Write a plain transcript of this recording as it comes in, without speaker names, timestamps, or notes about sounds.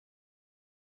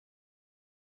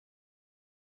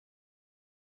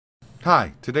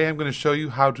Hi, today I'm going to show you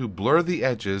how to blur the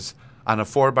edges on a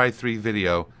 4:3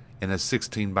 video in a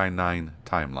 16:9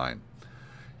 timeline.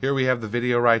 Here we have the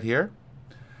video right here,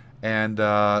 and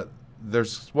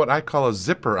there's what I call a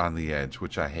zipper on the edge,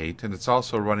 which I hate, and it's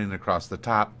also running across the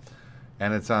top,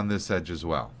 and it's on this edge as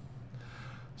well.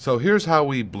 So here's how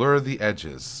we blur the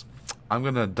edges. I'm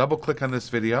going to double click on this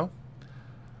video.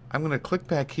 I'm going to click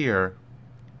back here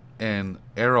and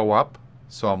arrow up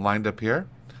so I'm lined up here.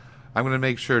 I'm going to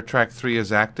make sure track 3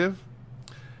 is active,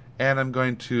 and I'm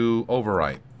going to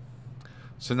overwrite.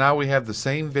 So now we have the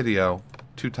same video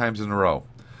 2 times in a row.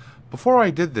 Before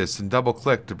I did this and double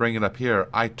click to bring it up here,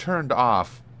 I turned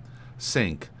off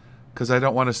sync because I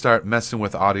don't want to start messing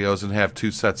with audios and have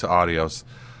 2 sets of audios.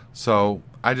 So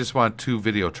I just want 2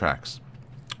 video tracks.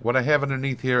 What I have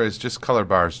underneath here is just color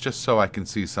bars, just so I can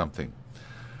see something.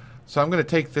 So I'm going to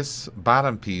take this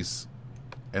bottom piece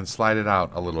and slide it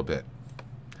out a little bit,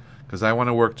 because I want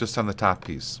to work just on the top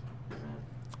piece.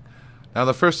 Now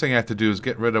the first thing I have to do is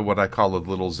get rid of what I call a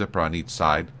little zipper on each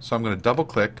side. So I'm going to double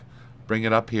click, bring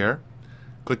it up here,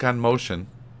 click on motion,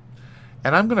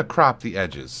 and I'm going to crop the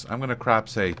edges. I'm going to crop,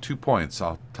 say, 2 points.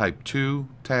 I'll type 2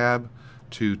 tab,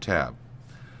 2 tab.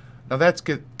 Now that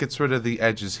gets rid of the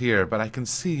edges here, but I can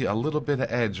see a little bit of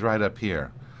edge right up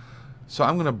here. So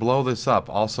I'm going to blow this up,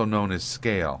 also known as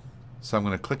scale. So I'm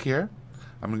going to click here.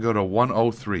 I'm going to go to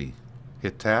 103.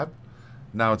 Hit tab.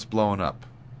 Now it's blowing up.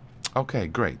 Okay,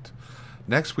 great.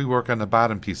 Next we work on the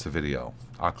bottom piece of video.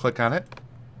 I'll click on it.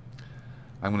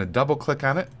 I'm going to double click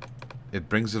on it. It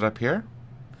brings it up here.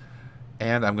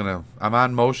 And I'm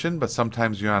on motion, but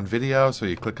sometimes you're on video, so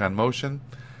you click on motion.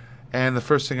 And the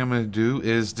first thing I'm going to do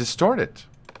is distort it.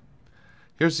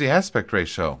 Here's the aspect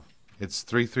ratio. It's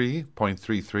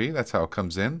 33.33. That's how it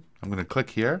comes in. I'm going to click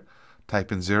here, type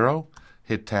in 0,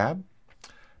 hit tab,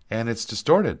 and it's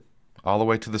distorted all the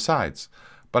way to the sides.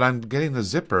 But I'm getting the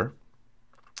zipper,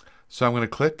 so I'm going to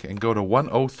click and go to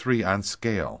 103 on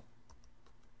scale.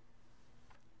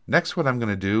 Next, what I'm going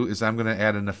to do is I'm going to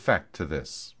add an effect to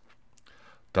this.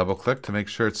 Double click to make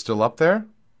sure it's still up there.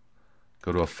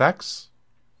 Go to Effects,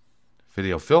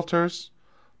 Video Filters,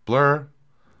 Blur,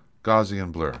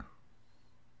 Gaussian Blur.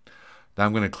 Now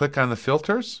I'm going to click on the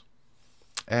filters,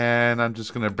 and I'm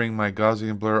just going to bring my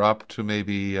Gaussian Blur up to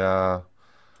maybe,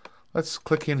 let's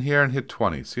click in here and hit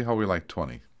 20. See how we like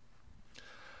 20.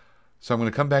 So I'm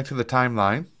going to come back to the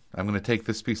timeline. I'm going to take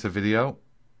this piece of video,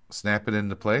 snap it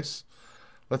into place.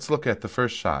 Let's look at the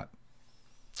first shot.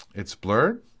 It's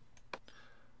blurred.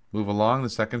 Move along the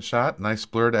second shot. Nice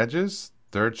blurred edges.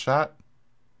 Third shot.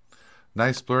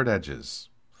 Nice blurred edges.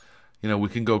 You know, we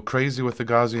can go crazy with the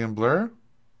Gaussian blur.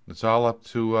 It's all up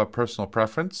to personal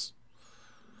preference.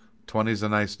 20 is a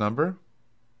nice number.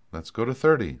 Let's go to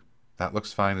 30. That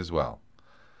looks fine as well.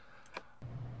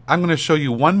 I'm going to show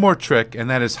you one more trick, and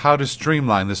that is how to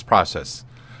streamline this process.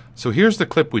 So here's the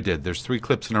clip we did. There's 3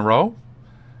 clips in a row,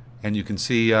 and you can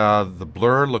see the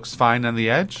blur looks fine on the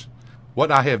edge.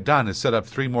 What I have done is set up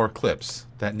 3 more clips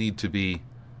that need to be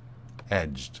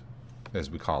edged,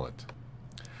 as we call it.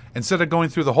 Instead of going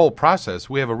through the whole process,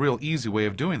 we have a real easy way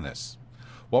of doing this.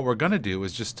 What we're going to do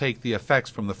is just take the effects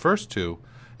from the first 2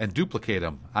 and duplicate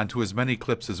them onto as many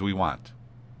clips as we want.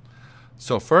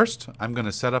 So first, I'm going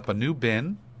to set up a new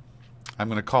bin. I'm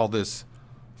going to call this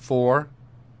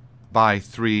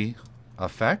 4:3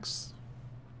 effects.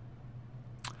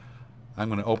 I'm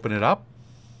going to open it up,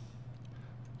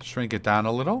 shrink it down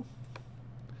a little,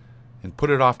 and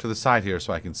put it off to the side here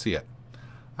so I can see it.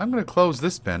 I'm going to close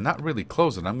this bin, not really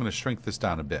close it, I'm going to shrink this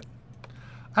down a bit.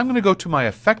 I'm going to go to my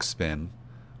effects bin,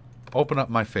 open up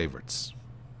my favorites.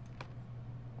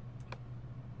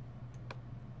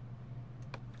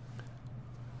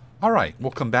 Alright, we'll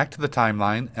come back to the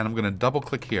timeline, and I'm going to double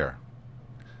click here.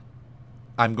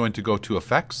 I'm going to go to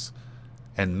Effects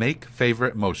and Make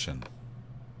Favorite Motion.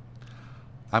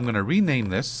 I'm going to rename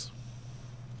this.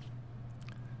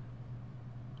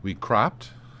 We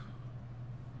cropped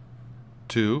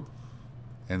to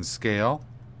and scale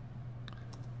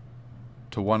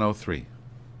to 103.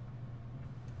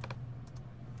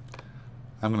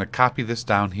 I'm going to copy this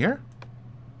down here.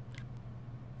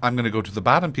 I'm going to go to the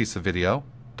bottom piece of video,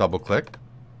 double click,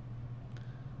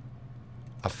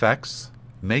 Effects,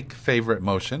 Make Favorite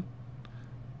Motion,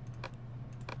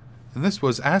 and this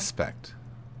was Aspect.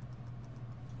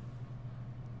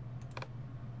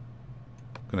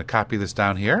 I'm going to copy this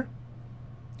down here.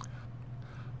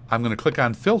 I'm going to click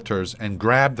on Filters and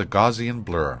grab the Gaussian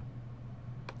Blur.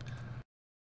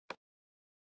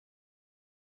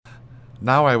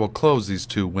 Now I will close these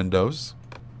 2 windows.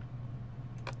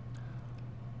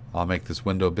 I'll make this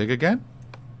window big again.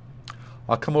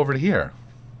 I'll come over to here.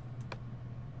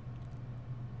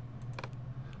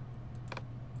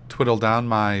 twiddle down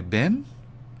my bin.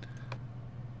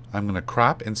 I'm going to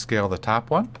crop and scale the top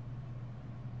one.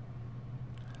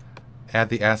 Add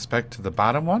the aspect to the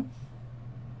bottom one.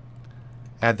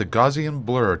 Add the Gaussian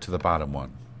blur to the bottom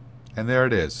one. And there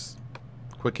it is.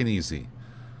 Quick and easy.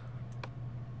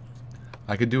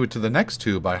 I could do it to the next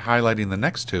two by highlighting the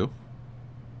next two.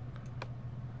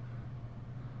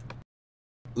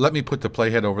 Let me put the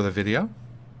playhead over the video.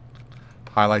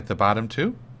 Highlight the bottom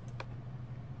two.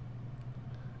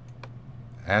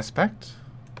 Aspect.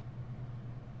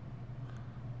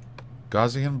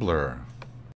 Gaussian blur.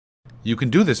 You can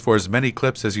do this for as many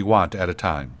clips as you want at a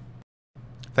time.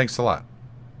 Thanks a lot.